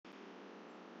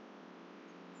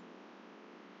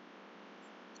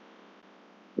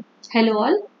Hello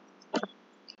all.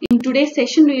 In today's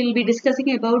session we will be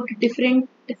discussing about different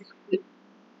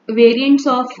variants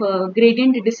of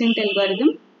gradient descent algorithm.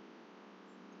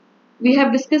 We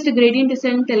have discussed a gradient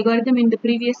descent algorithm in the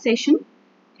previous session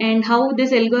and how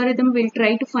this algorithm will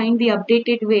try to find the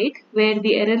updated weight where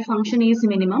the error function is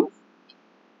minimum.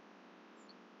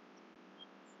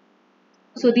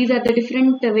 So these are the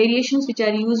different variations which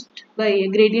are used by a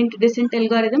gradient descent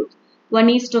algorithm. One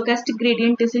is stochastic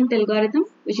gradient descent algorithm,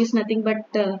 which is nothing but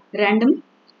random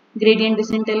gradient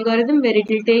descent algorithm, where it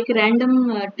will take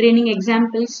random training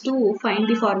examples to find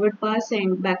the forward pass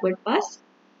and backward pass.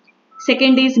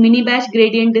 Second is mini batch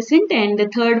gradient descent, and the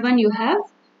third one you have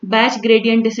batch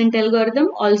gradient descent algorithm,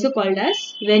 also called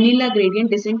as vanilla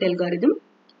gradient descent algorithm.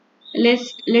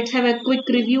 Let's have a quick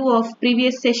review of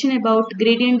previous session about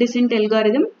gradient descent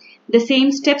algorithm. The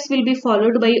same steps will be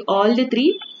followed by all the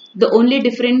three. The only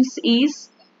difference is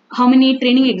how many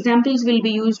training examples will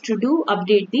be used to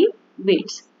update the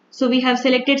weights. So we have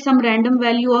selected some random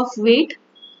value of weight,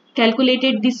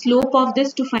 calculated the slope of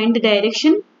this to find the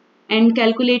direction, and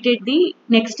calculated the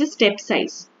next step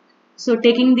size. So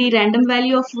taking the random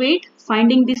value of weight,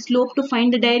 finding the slope to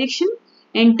find the direction,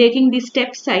 and taking the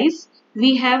step size,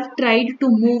 we have tried to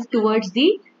move towards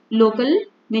the local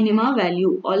minima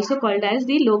value, also called as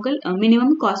the local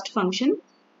minimum cost function,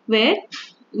 where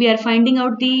we are finding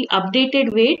out the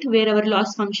updated weight where our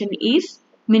loss function is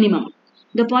minimum.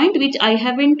 The point which I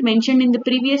haven't mentioned in the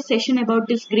previous session about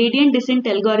this gradient descent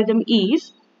algorithm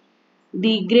is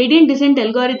the gradient descent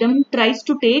algorithm tries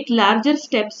to take larger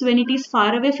steps when it is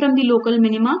far away from the local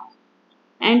minima,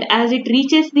 and as it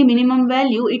reaches the minimum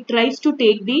value, it tries to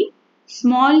take the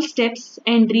small steps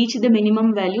and reach the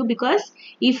minimum value, because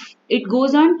if it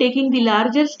goes on taking the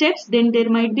larger steps, then there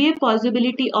might be a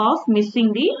possibility of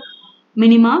missing the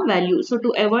minima value. So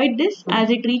to avoid this, as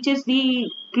it reaches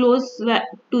the close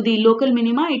to the local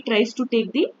minima, it tries to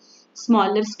take the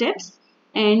smaller steps.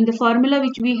 And the formula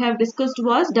which we have discussed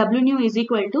was W nu is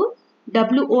equal to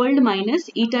W old minus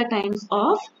eta times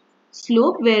of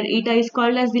slope, where eta is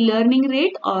called as the learning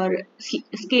rate or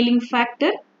scaling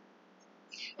factor.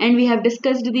 And we have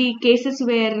discussed the cases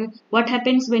where what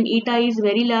happens when eta is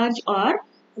very large or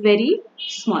very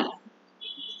small.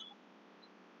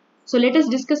 So let us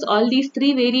discuss all these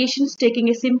three variations taking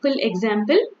a simple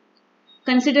example.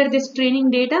 Consider this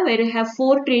training data where I have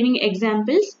 4 training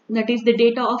examples, that is the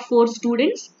data of 4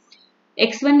 students,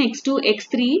 x1, x2,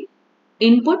 x3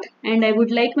 input, and I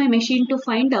would like my machine to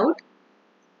find out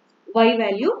y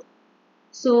value.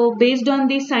 So based on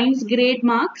the science grade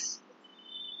marks,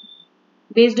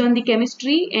 based on the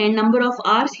chemistry and number of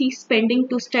hours he is spending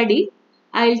to study,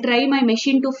 I will try my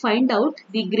machine to find out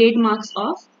the grade marks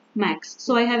of max.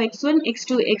 So I have x1,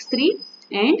 x2, x3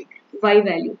 and y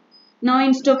value. Now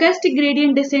in stochastic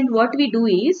gradient descent, what we do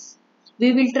is,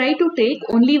 we will try to take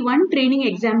only one training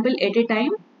example at a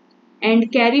time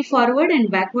and carry forward and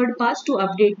backward pass to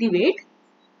update the weight.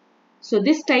 So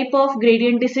this type of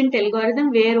gradient descent algorithm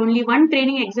where only one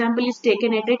training example is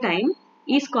taken at a time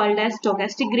is called as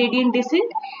stochastic gradient descent,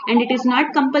 and it is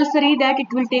not compulsory that it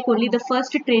will take only the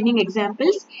first training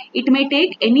examples. It may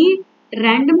take any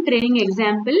random training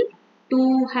example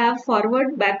to have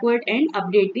forward, backward and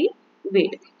update the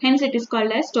weight. Hence it is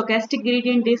called as stochastic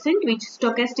gradient descent, which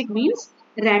stochastic means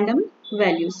random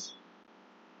values.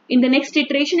 In the next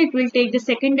iteration, it will take the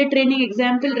second training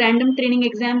example, random training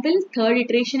example, third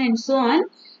iteration and so on.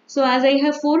 So as I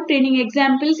have 4 training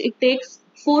examples, it takes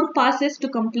 4 passes to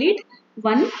complete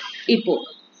one epoch.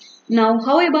 Now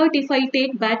how about if I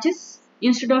take batches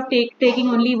instead of taking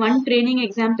only one training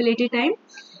example at a time?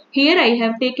 Here I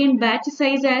have taken batch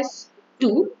size as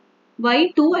 2.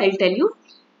 Why 2? I'll tell you.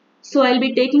 So I'll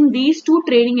be taking these 2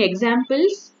 training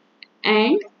examples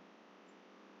and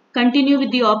continue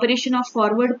with the operation of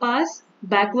forward pass,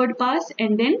 backward pass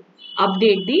and then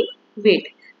update the weight.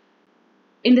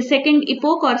 In the second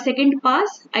epoch or second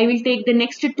pass, I will take the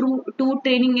next 2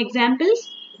 training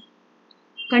examples,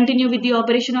 continue with the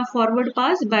operation of forward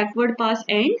pass, backward pass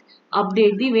and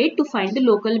update the weight to find the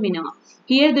local minima.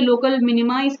 Here the local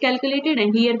minima is calculated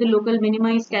and here the local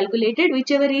minima is calculated.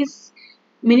 Whichever is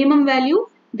minimum value,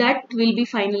 that will be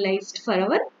finalized for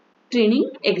our training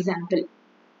example.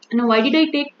 Now why did I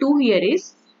take 2 here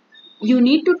is, you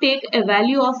need to take a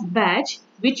value of batch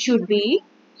which should be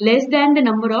less than the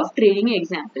number of training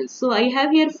examples. So I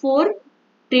have here 4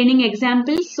 training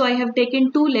examples, so I have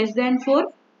taken 2 less than 4,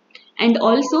 and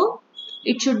also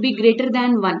it should be greater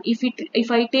than 1. If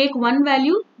I take one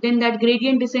value, then that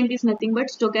gradient descent is nothing but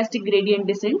stochastic gradient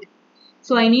descent.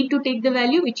 So I need to take the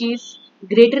value which is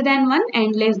greater than 1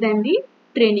 and less than the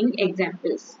training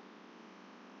examples.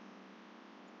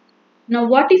 Now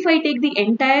what if I take the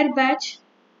entire batch?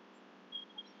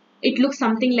 It looks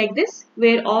something like this,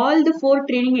 where all the 4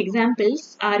 training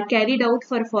examples are carried out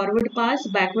for forward pass,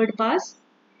 backward pass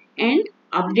and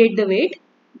update the weight.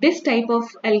 This type of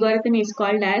algorithm is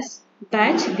called as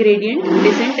batch gradient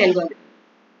descent algorithm.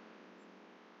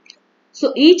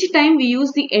 So each time we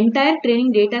use the entire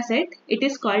training data set, it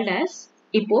is called as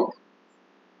epoch.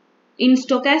 In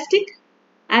stochastic,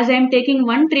 as I am taking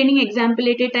one training example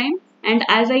at a time, and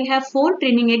as I have 4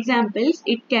 training examples,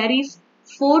 it carries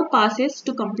 4 passes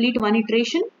to complete one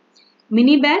iteration.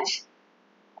 Mini batch,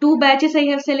 2 batches I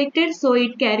have selected, so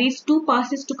it carries 2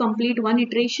 passes to complete one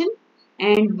iteration.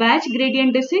 And batch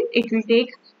gradient descent, it will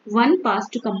take 1 pass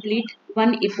to complete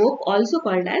one epoch, also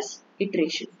called as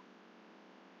iteration.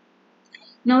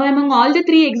 Now among all the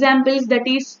 3 examples, that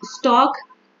is stock,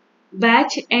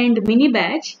 batch and mini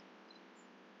batch,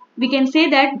 we can say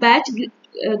that batch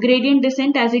gradient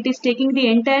descent, as it is taking the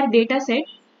entire data set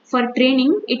for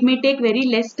training, it may take very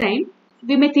less time.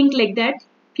 We may think like that,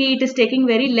 okay, it is taking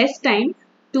very less time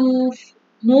to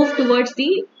move towards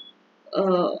the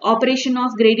operation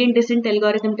of gradient descent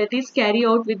algorithm, that is carry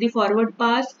out with the forward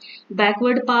pass,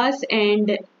 backward pass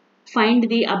and find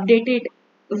the updated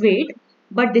weight.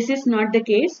 But this is not the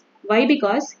case. Why?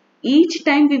 Because each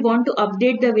time we want to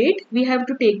update the weight, we have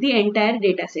to take the entire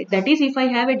data set. That is, if I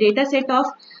have a data set of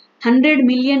 100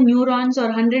 million neurons or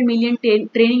 100 million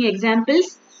training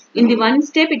examples, in the one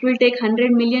step it will take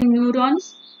 100 million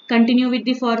neurons, continue with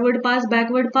the forward pass,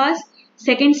 backward pass.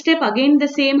 Second step, again the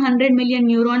same 100 million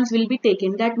neurons will be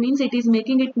taken. That means it is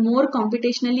making it more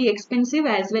computationally expensive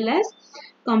as well as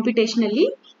computationally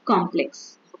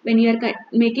complex when you are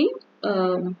making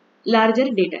larger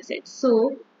data sets.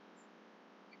 So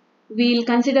we'll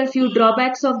consider few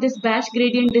drawbacks of this batch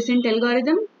gradient descent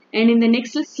algorithm, and in the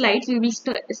next slides we will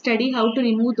study how to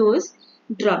remove those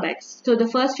drawbacks. So the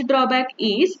first drawback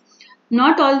is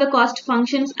not all the cost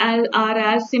functions are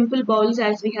as simple bowls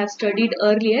as we have studied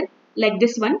earlier, like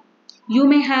this one. You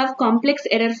may have complex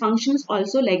error functions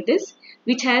also like this,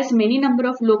 which has many number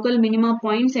of local minima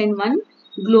points and one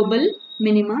global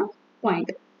minima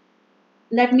point.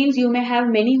 That means you may have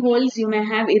many holes, you may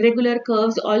have irregular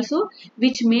curves also,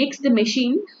 which makes the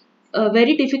machine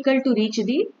very difficult to reach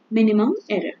the minimum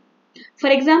error. For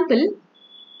example,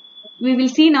 we will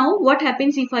see now what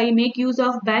happens if I make use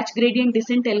of batch gradient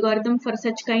descent algorithm for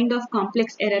such kind of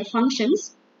complex error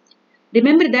functions.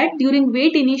 Remember that during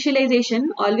weight initialization,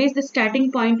 always the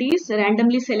starting point is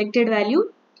randomly selected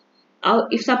value.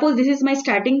 If suppose this is my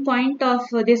starting point of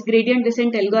this gradient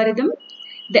descent algorithm,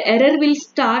 the error will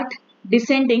start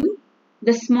descending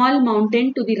the small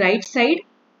mountain to the right side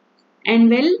and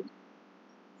will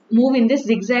move in this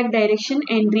zigzag direction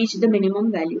and reach the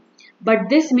minimum value. But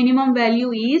this minimum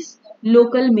value is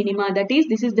local minima, that is,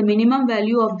 this is the minimum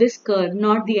value of this curve,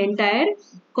 not the entire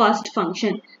cost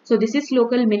function. So this is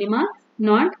local minima,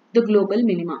 not the global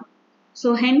minima.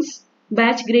 So hence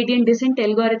batch gradient descent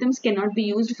algorithms cannot be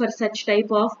used for such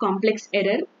type of complex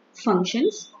error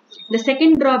functions. The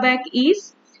second drawback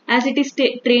is, as it is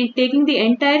taking the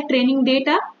entire training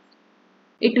data,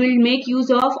 it will make use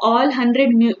of all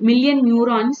 100 million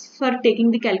neurons for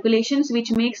taking the calculations,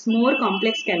 which makes more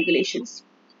complex calculations.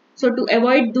 So to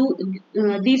avoid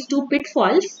these two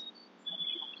pitfalls,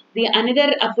 the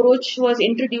another approach was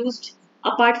introduced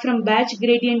apart from batch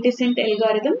gradient descent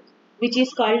algorithm, which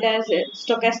is called as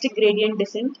stochastic gradient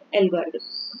descent algorithm.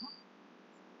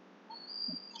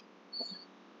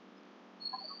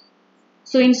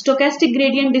 So in stochastic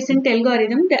gradient descent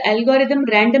algorithm, the algorithm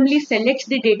randomly selects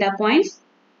the data points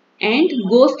and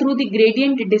goes through the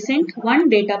gradient descent one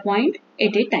data point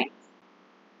at a time.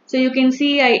 So you can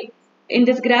see in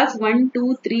this graph 1,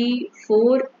 2, 3,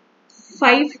 4,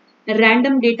 5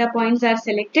 random data points are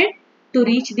selected to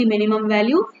reach the minimum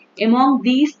value. Among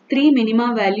these 3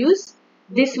 minima values,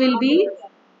 this will be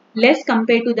less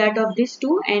compared to that of these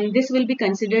 2, and this will be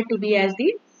considered to be as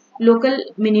the local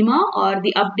minima or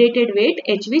the updated weight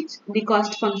at which the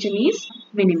cost function is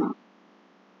minima.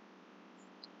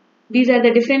 These are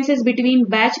the differences between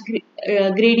batch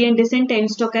gradient descent and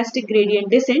stochastic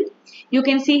gradient descent. You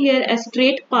can see here a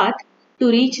straight path to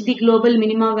reach the global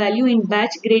minima value in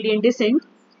batch gradient descent.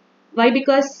 Why?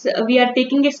 Because we are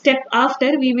taking a step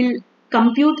after, we will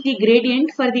compute the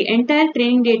gradient for the entire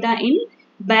training data in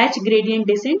batch gradient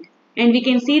descent, and we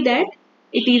can see that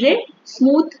it is a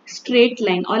smooth straight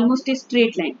line, almost a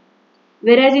straight line.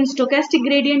 Whereas in stochastic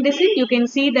gradient descent, you can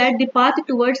see that the path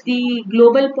towards the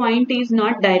global point is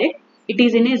not direct, it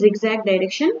is in a zigzag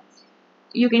direction.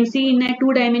 You can see in a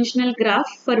two-dimensional graph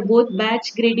for both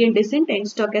batch gradient descent and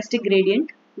stochastic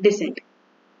gradient descent.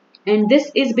 And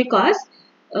this is because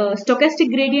stochastic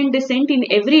gradient descent, in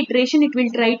every iteration it will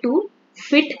try to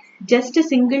fit just a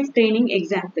single training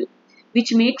example,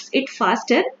 which makes it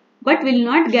faster but will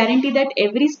not guarantee that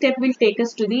every step will take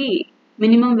us to the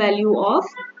minimum value of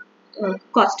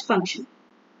cost function.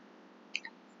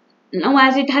 Now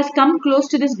as it has come close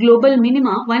to this global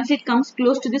minima, once it comes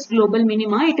close to this global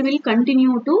minima, it will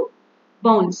continue to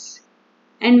bounce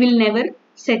and will never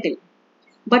settle.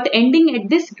 But ending at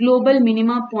this global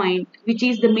minima point, which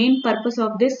is the main purpose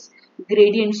of this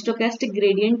gradient, stochastic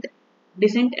gradient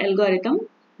descent algorithm,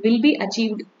 will be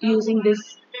achieved using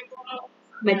this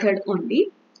method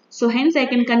only. So hence I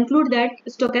can conclude that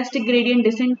stochastic gradient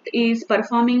descent is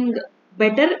performing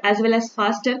better as well as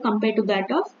faster compared to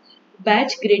that of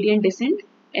batch gradient descent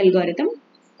algorithm.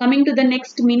 Coming to the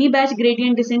next mini batch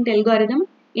gradient descent algorithm.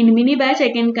 In mini batch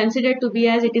I can consider to be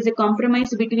as it is a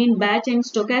compromise between batch and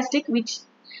stochastic,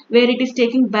 where it is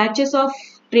taking batches of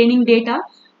training data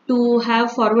to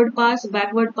have forward pass,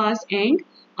 backward pass and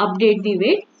update the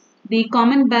weight. The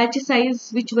common batch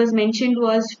size which was mentioned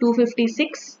was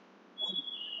 256.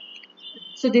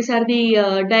 So these are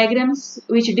the diagrams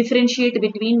which differentiate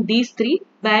between these three: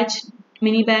 batch,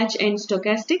 mini batch and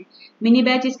stochastic. Mini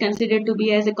batch is considered to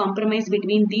be as a compromise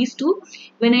between these two.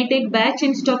 When I take batch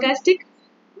and stochastic,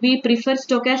 we prefer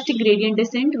stochastic gradient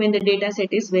descent when the data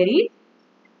set is very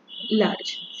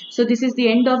large. So this is the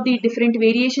end of the different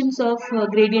variations of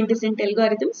gradient descent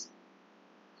algorithms.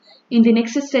 In the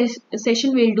next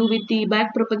session, we will do with the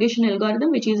back propagation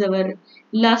algorithm, which is our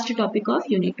last topic of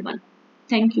Unit 1.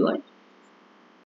 Thank you all.